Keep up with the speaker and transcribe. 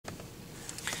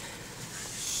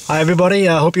Hi everybody,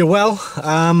 I hope you're well.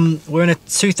 We're in a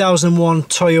 2001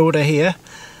 Toyota here.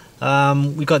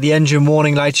 We've got the engine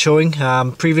warning light showing.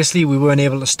 Previously we weren't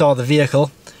able to start the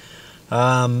vehicle.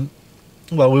 Well,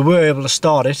 we were able to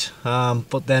start it,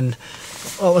 but then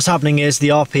what was happening is the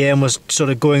RPM was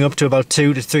sort of going up to about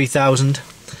 2,000 to 3,000,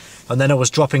 and then it was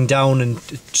dropping down and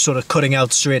sort of cutting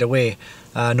out straight away,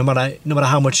 no matter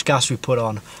how much gas we put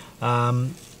on.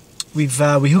 We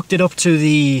hooked it up to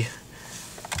the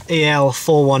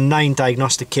AL419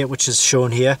 diagnostic kit, which is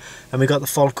shown here, and we got the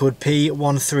fault code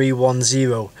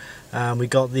P1310. We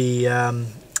got the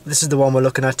this is the one we're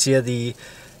looking at here, the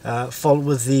fault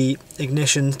with the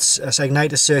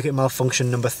igniter circuit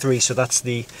malfunction number 3. So that's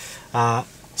the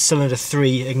cylinder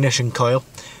 3 ignition coil.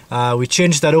 We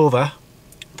changed that over,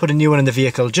 put a new one in the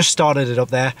vehicle, just started it up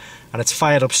there, and it's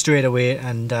fired up straight away,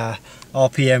 and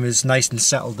RPM is nice and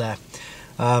settled there.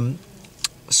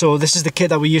 So this is the kit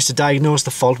that we used to diagnose the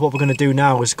fault. What we're going to do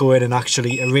now is go in and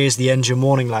actually erase the engine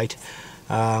warning light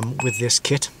with this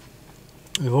kit.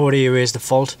 We've already erased the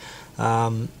fault. We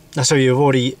have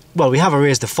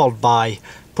erased the fault by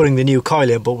putting the new coil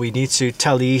in, but we need to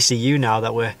tell the ECU now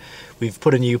that we've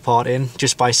put a new part in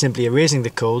just by simply erasing the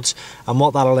codes. And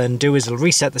what that'll then do is it'll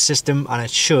reset the system, and it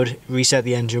should reset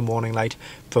the engine warning light,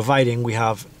 providing we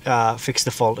have fixed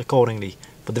the fault accordingly.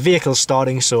 But the vehicle's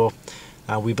starting, so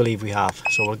we believe we have.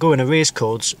 So we'll go and erase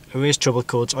codes, erase trouble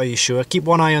codes. Are you sure? Keep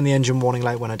one eye on the engine warning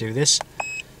light when I do this.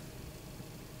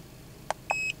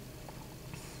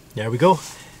 There we go.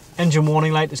 Engine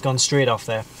warning light has gone straight off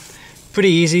there. Pretty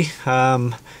easy.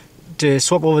 To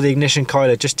swap over the ignition coil,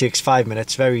 it just takes 5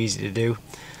 minutes. Very easy to do.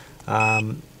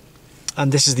 And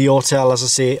this is the Autel, as I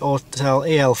say, Autel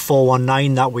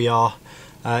AL419 that we are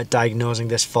diagnosing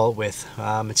this fault with.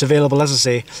 It's available, as I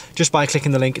say, just by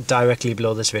clicking the link directly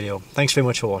below this video. Thanks very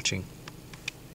much for watching.